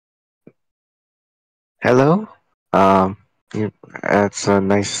Hello. Um, it's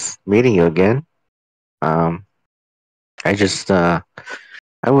nice meeting you again. Um, I just I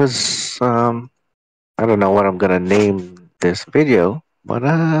was I don't know what I'm gonna name this video, but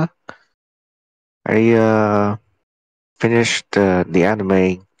I finished the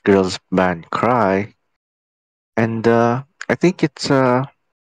anime Girls Band Cry, and I think it's I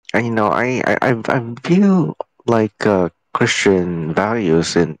view like Christian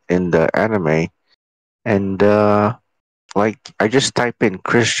values in the anime, and like I just type in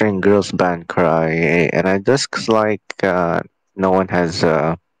Christian girls band cry, and I just like no one has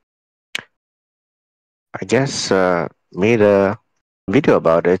I guess made a video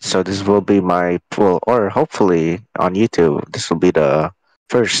about it. So this will be my full, or hopefully on YouTube, this will be the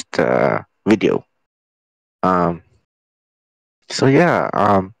first video. Um, so yeah,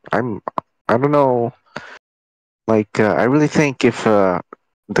 I don't know, like I really think if the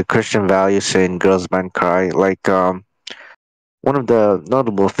Christian values in girls band cry, like one of the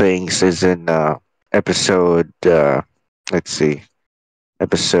notable things is in episode, let's see,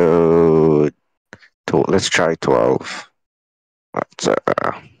 episode, let's try 12. Let's,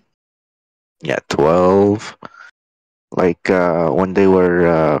 yeah, 12. Like when they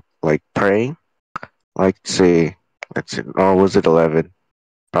were like praying, like, see, let's see, or was it 11?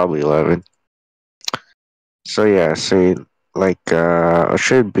 Probably 11. So, yeah, see, like, it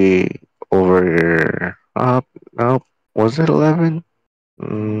should be over, no, was it 11?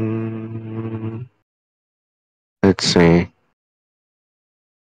 Mm, let's see.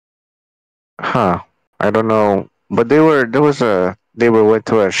 Huh. I don't know. But they were went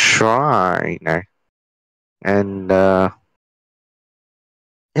to a shrine, and yeah,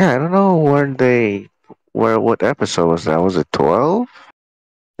 I don't know what episode was that? Was it 12?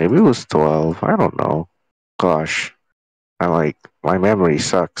 Maybe it was 12. I don't know. Gosh, I like my memory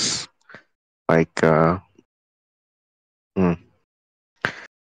sucks. Like hmm.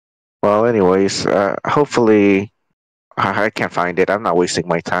 Well, anyways, hopefully I can't find it. I'm not wasting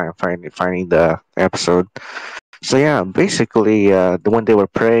my time finding the episode. So yeah, basically, when they were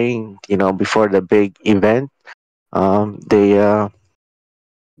praying, before the big event, um, they uh,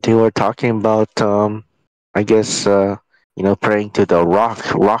 they were talking about, I guess, praying to the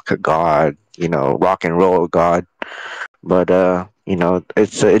rock god, rock and roll god. But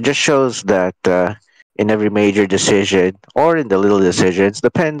it just shows that in every major decision or in the little decisions,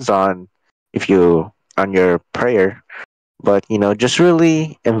 depends on if you on your prayer. But just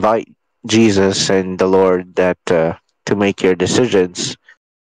really invite Jesus and the Lord that to make your decisions.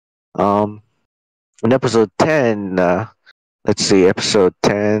 Um, in episode 10, let's see, episode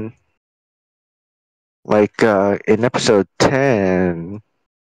 10. Like in episode 10,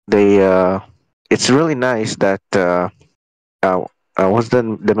 they it's really nice that uh, was the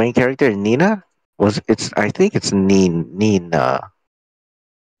main character Nina? Was it's I think it's Nina.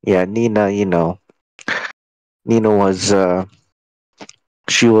 Yeah, Nina, Nina was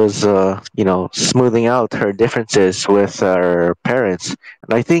she was smoothing out her differences with her parents.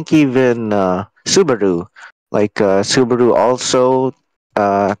 And I think even Subaru, like Subaru also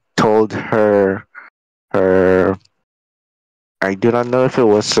told her I do not know if it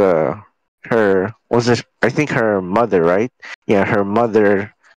was her was it I think her mother, right? Yeah, her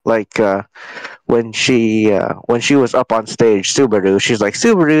mother, like when she was up on stage, Subaru, she's like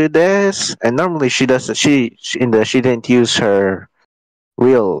Subaru this, and normally she doesn't she didn't use her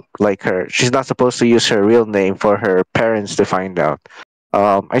real, like, her she's not supposed to use her real name for her parents to find out.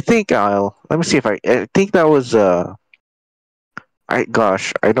 I think I'll let me see if I think that was I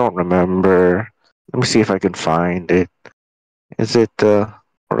don't remember. Let me see if I can find it. Is it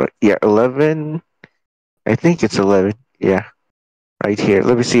right, yeah, 11? I think it's 11. Yeah, right here.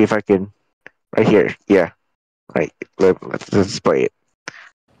 Let me see if I can. Right here. Yeah, right. Let's play it.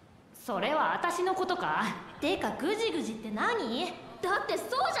 それは私のことか。てかグジグジって何？だってそう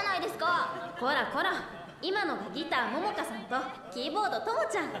じゃないですか。こらこら、今のがギターももかさんとキーボードとも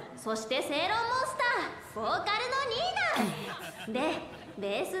ちゃん、そして正論モンスターボーカルのニーナでベ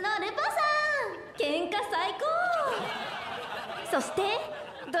ースのルパさん、喧嘩最高。そして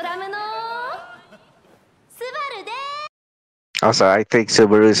ドラムのスバルで。 Also, I think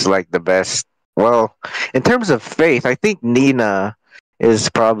Subaru is like the best. Well, in terms of faith, I think Nina is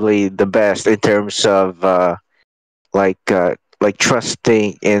probably the best in terms of like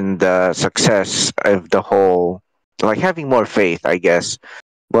trusting in the success of the whole, like having more faith, I guess.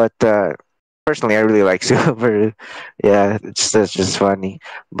 But personally, I really like Subaru. Yeah, that's just funny.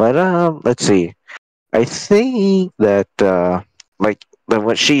 But let's see. I think that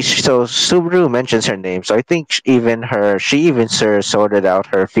when so Subaru mentions her name, so I think she even sorted out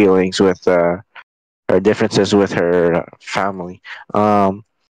her feelings with her her differences with her family. Um,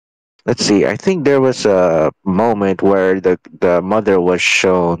 let's see. I think there was a moment where the mother was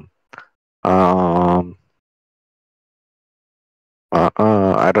shown. Um,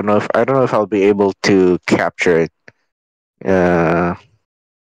 I don't know if I'll be able to capture it. Uh,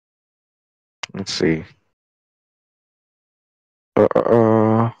 let's see. Uh, uh,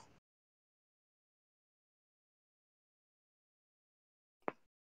 uh,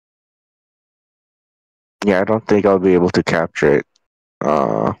 yeah, I don't think I'll be able to capture it.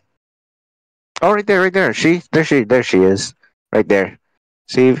 Uh, oh, right there, right there. There she is, right there.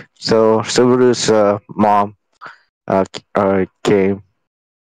 See, so Subaru's mom came.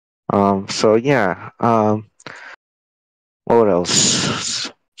 So yeah. What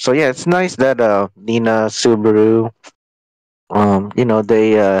else? So yeah, it's nice that Nina, Subaru,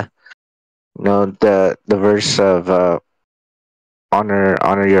 they the verse of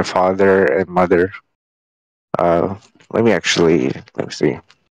honor your father and mother. Uh, let me see.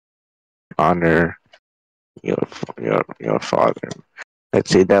 Honor your father. Let's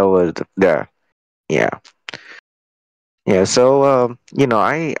see. That was yeah yeah. So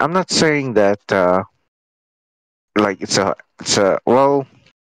I'm not saying that like it's a well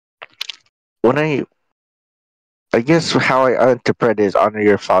when I guess how I interpret is honor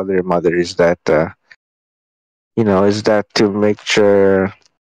your father and mother is that is that to make sure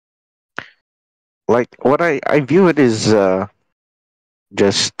like what I view it is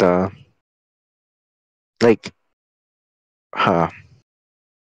just like huh,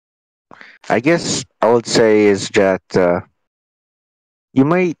 I guess I would say is that you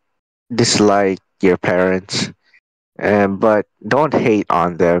might dislike your parents, but don't hate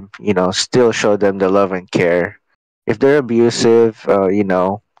on them. Still show them the love and care. If they're abusive,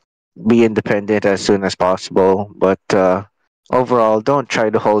 be independent as soon as possible. But overall, don't try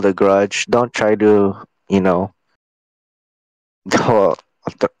to hold a grudge. Don't try to you know go,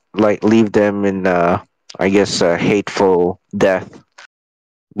 like leave them in I guess a hateful death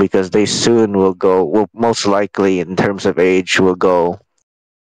because they soon will most likely in terms of age will go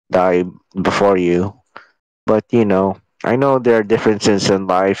die before you. But I know there are differences in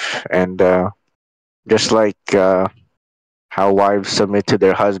life, and just like how wives submit to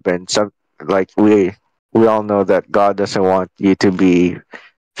their husbands, like we all know that God doesn't want you to be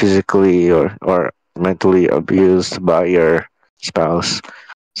physically or mentally abused by your spouse.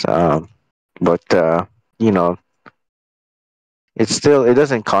 So, but you know, it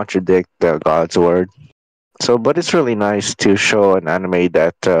doesn't contradict God's word. So, but it's really nice to show an anime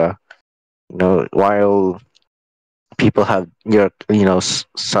that while people have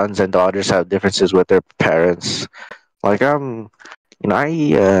sons and daughters have differences with their parents. Like I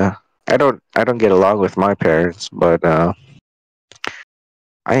don't get along with my parents, but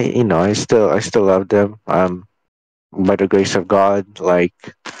I still love them. By the grace of God,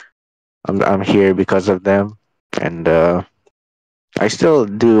 like I'm here because of them, and I still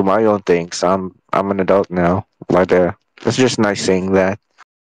do my own things. I'm an adult now, but it's just nice saying that.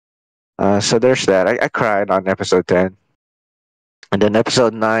 So there's that. I cried on episode 10, and then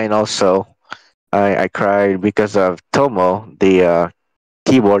episode 9 also. I cried because of Tomo, the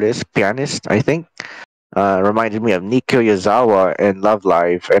keyboardist, pianist, I think. Reminded me of Nikko Yazawa in Love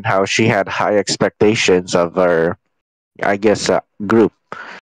Live and how she had high expectations of her, I guess, group.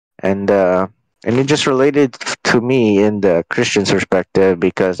 And it just related to me in the Christian's perspective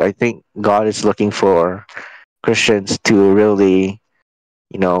because I think God is looking for Christians to really,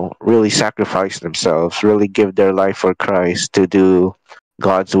 really sacrifice themselves, really give their life for Christ to do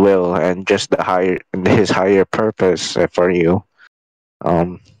God's will and just His higher purpose for you.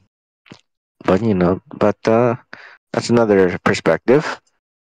 Um, but that's another perspective,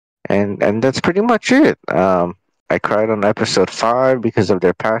 and that's pretty much it. I cried on episode 5 because of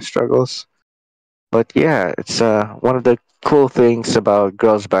their past struggles. But yeah, it's one of the cool things about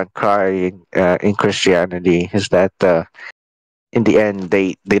girls band crying in Christianity is that in the end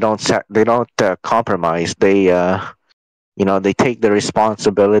they don't compromise. They take the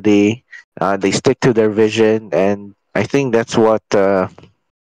responsibility. They stick to their vision, and I think that's what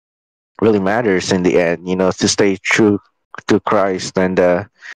really matters in the end. To stay true to Christ, and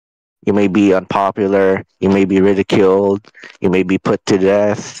you may be unpopular, you may be ridiculed, you may be put to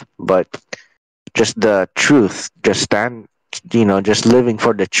death, but just the truth, just stand, just living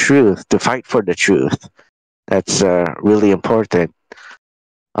for the truth, to fight for the truth. That's really important.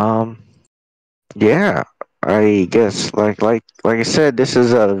 Um, yeah, I guess like I said, this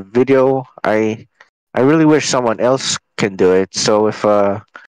is a video. I really wish someone else can do it. So if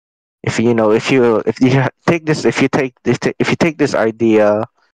you take this if you take this idea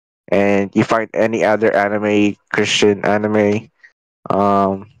and you find any other anime, Christian anime,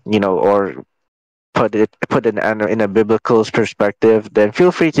 or put an anime in a biblical perspective, then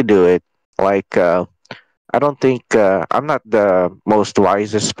feel free to do it. Like, I don't think I'm not the most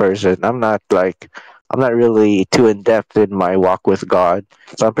wisest person. I'm not really too in depth in my walk with God.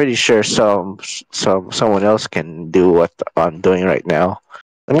 So I'm pretty sure someone else can do what I'm doing right now.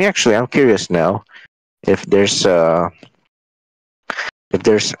 I'm curious now if there's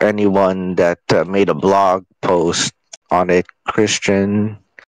anyone that made a blog post on it. Christian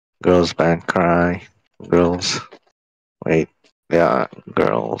girls band cry, girls wait, yeah,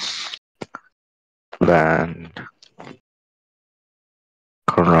 girls band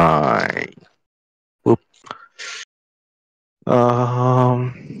cry. Oop.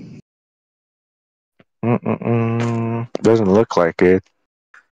 Um, doesn't look like it.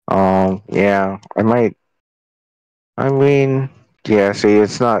 Yeah, I might. I mean, yeah. See,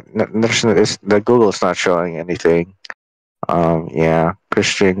 it's not. It's the Google's not showing anything. Yeah.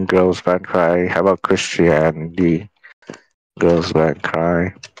 Christian girls band cry. How about Christianity girls band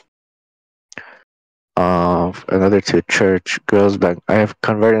cry? Another to church girls band. I have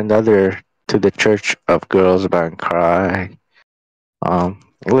converted another to the Church of Girls Band Cry.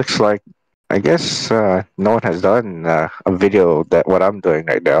 It looks like I guess no one has done a video that what I'm doing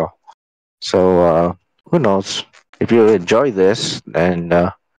right now. So who knows? If you enjoy this, then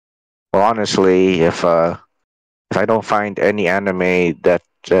well, honestly, if I don't find any anime that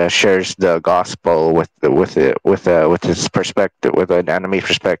shares the gospel with its perspective, with an anime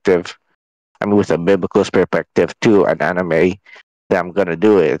perspective, I mean with a biblical perspective to an anime, then I'm gonna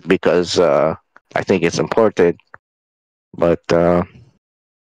do it because I think it's important. But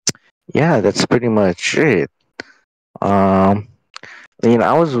yeah, that's pretty much it. Um,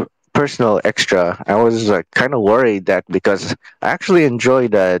 I was personal extra. I was kind of worried that because I actually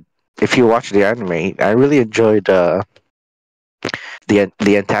enjoyed if you watch the anime, I really enjoyed the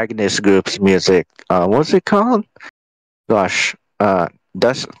antagonist group's music. What's it called? Gosh,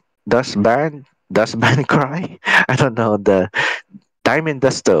 Dust Dust Band Cry. I don't know the Diamond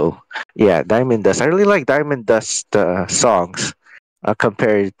Dust though. Yeah, Diamond Dust. I really like Diamond Dust songs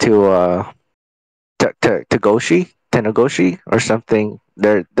compared to Goshi, Tenagoshi, or something.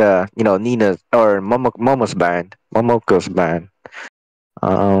 They're the Nina or Momo's band, Momoko's band.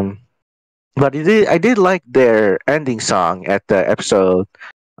 Um, but I did like their ending song at the episode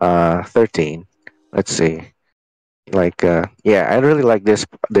 13. Let's see, like yeah, I really like this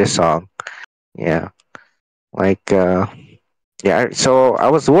song. Yeah, like yeah. So I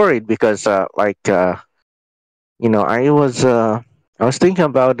was worried because I was thinking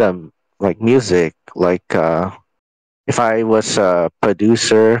about like music, like if I was a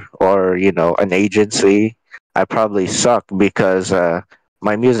producer or an agency, I probably suck because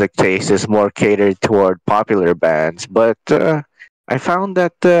my music taste is more catered toward popular bands. But I found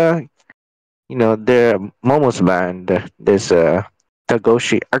that the Momo's band, there's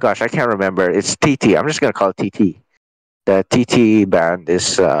Tagoshi. Oh gosh, I can't remember. It's TT. I'm just gonna call it TT. The TT band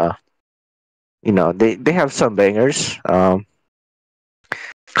is they have some bangers.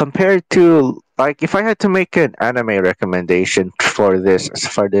 Compared to like if I had to make an anime recommendation for this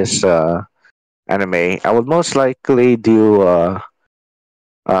anime, I would most likely do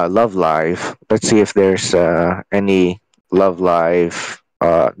Love Live. Let's see if there's any Love Live.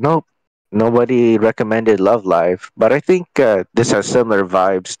 Nope, nobody recommended Love Live, but I think this has similar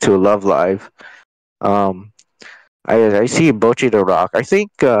vibes to Love Live. Um, I see Bochi the Rock. I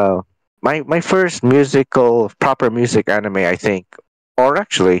think my first musical proper music anime. I think, or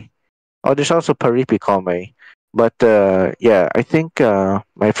actually. Oh, there's also Paripi Kome. But yeah, I think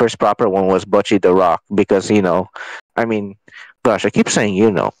my first proper one was Butchie the Rock because I mean, gosh, I keep saying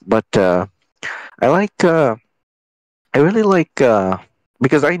but I like I really like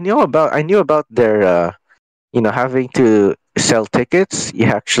because I knew about their having to sell tickets. You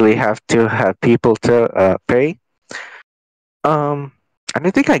actually have to have people to pay. Um, and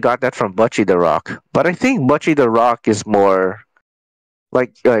I think I got that from Butchie the Rock. But I think Butchie the Rock is more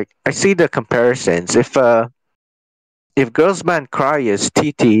like I see the comparisons. If Girls Band Cry is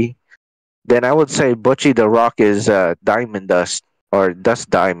TT, then I would say Butchie the Rock is Diamond Dust or Dust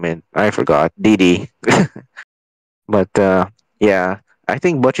Diamond. I forgot DD. But yeah, I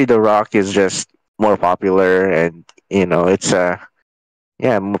think Butchie the Rock is just more popular, and it's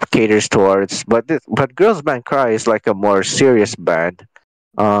yeah caters towards. But Girls Band Cry is like a more serious band.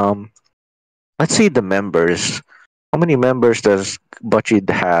 Um, let's see the members. How many members does Butchie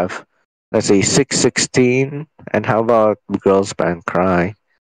have? Let's see, 616. And how about Girls Band Cry?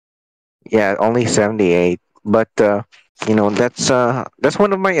 Yeah, only 78. But That's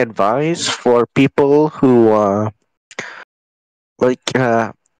one of my advice for people who like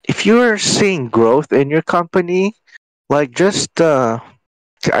if you're seeing growth in your company, like just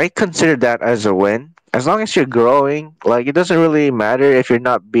I consider that as a win. As long as you're growing, like it doesn't really matter if you're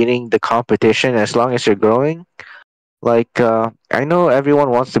not beating the competition as long as you're growing. Like I know everyone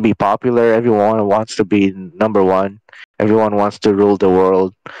wants to be popular, everyone wants to be number one, everyone wants to rule the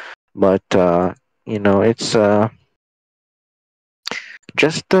world, but it's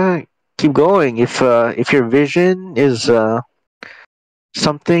just keep going. If your vision is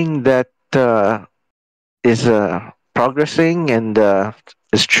something that is progressing and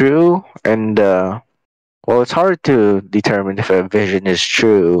is true, and well, it's hard to determine if a vision is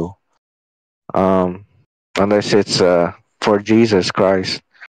true, um, unless it's for Jesus Christ.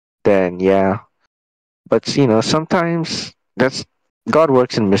 Then yeah, but sometimes that's God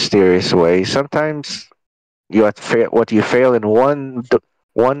works in mysterious ways. Sometimes what you fail in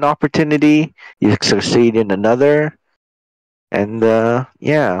one opportunity, you succeed in another, and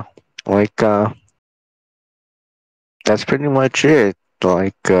yeah, like that's pretty much it.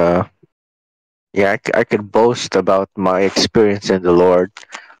 Like yeah, I could boast about my experience in the Lord,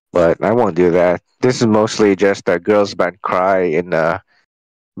 but I won't do that. This is mostly just a girls band cry in a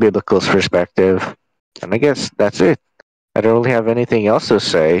biblical perspective, and I guess that's it. I don't really have anything else to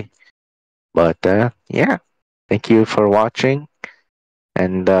say, but yeah, thank you for watching,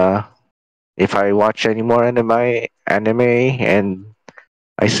 and if I watch any more anime, and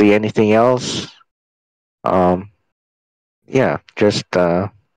I see anything else, um, yeah, just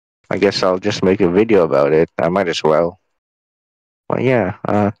I guess I'll just make a video about it. I might as well. Well, yeah,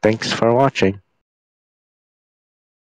 thanks for watching.